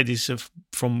the bread is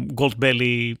from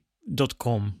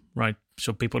goldbelly.com, right?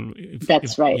 So people,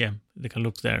 That's right. Yeah, they can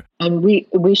look there. And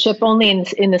we ship only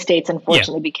in the States,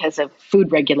 unfortunately, because of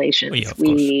food regulations. Yeah, of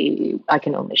course. I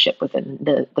can only ship within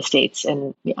the States,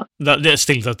 and yeah.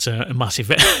 That's a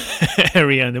massive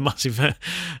area and a massive.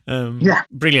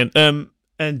 Brilliant.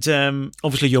 And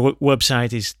obviously your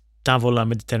website is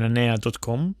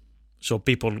tavolamediterranea.com, so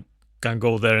people can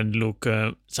go there and look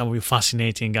some of your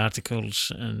fascinating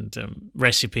articles and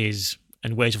recipes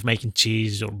and ways of making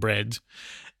cheese or bread.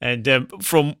 And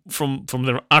from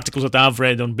the articles that I've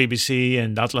read on BBC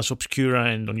and Atlas Obscura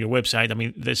and on your website, I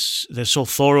mean, they're so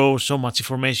thorough, so much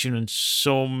information, and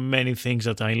so many things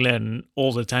that I learn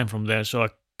all the time from there. So I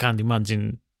can't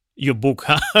imagine your book,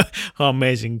 how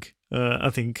amazing, I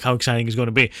think, how exciting it's going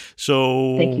to be.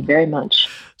 So thank you very much.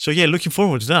 So yeah, looking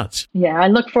forward to that. Yeah, I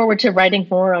look forward to writing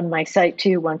more on my site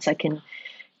too, once I can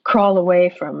crawl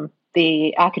away from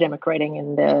the academic writing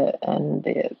and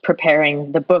the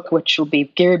preparing the book, which will be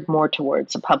geared more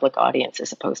towards a public audience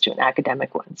as opposed to an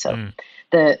academic one. So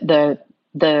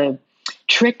the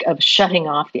trick of shutting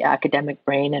off the academic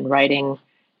brain and writing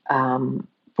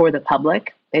for the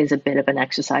public is a bit of an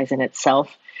exercise in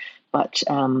itself. But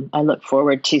I look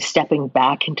forward to stepping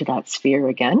back into that sphere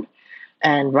again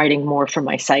and writing more for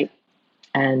my site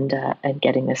and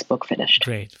getting this book finished.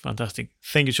 Great, fantastic.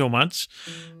 Thank you so much.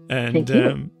 And thank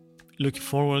you. Looking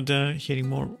forward to hearing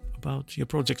more about your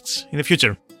projects in the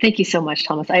future. Thank you so much,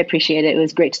 Thomas. I appreciate it. It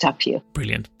was great to talk to you.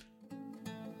 Brilliant.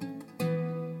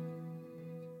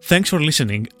 Thanks for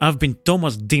listening. I've been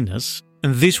Thomas Dinas,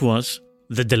 and this was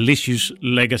the Delicious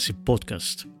Legacy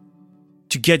Podcast.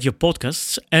 To get your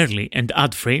podcasts early and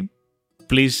ad-free,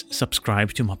 please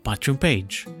subscribe to my Patreon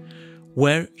page,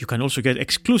 where you can also get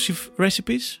exclusive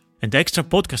recipes and extra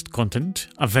podcast content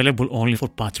available only for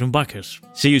Patreon backers.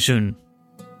 See you soon.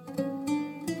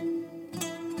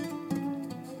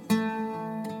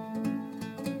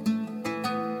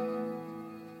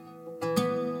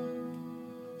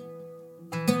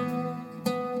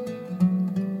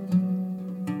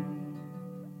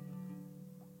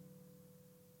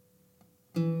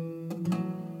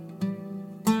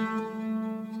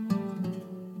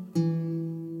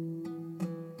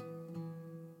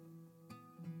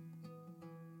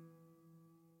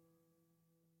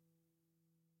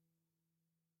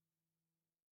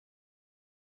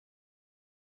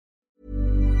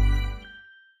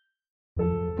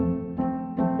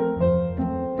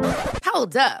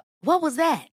 Hold up. What was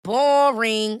that?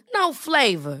 Boring. No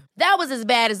flavor. That was as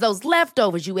bad as those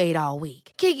leftovers you ate all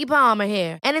week. Keke Palmer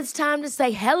here, and it's time to say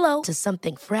hello to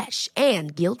something fresh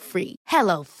and guilt-free.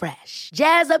 Hello Fresh.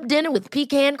 Jazz up dinner with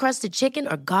pecan-crusted chicken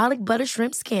or garlic butter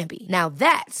shrimp scampi. Now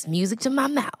that's music to my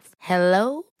mouth.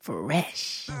 Hello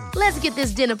Fresh. Let's get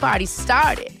this dinner party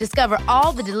started. Discover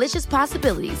all the delicious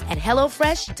possibilities at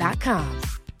HelloFresh.com.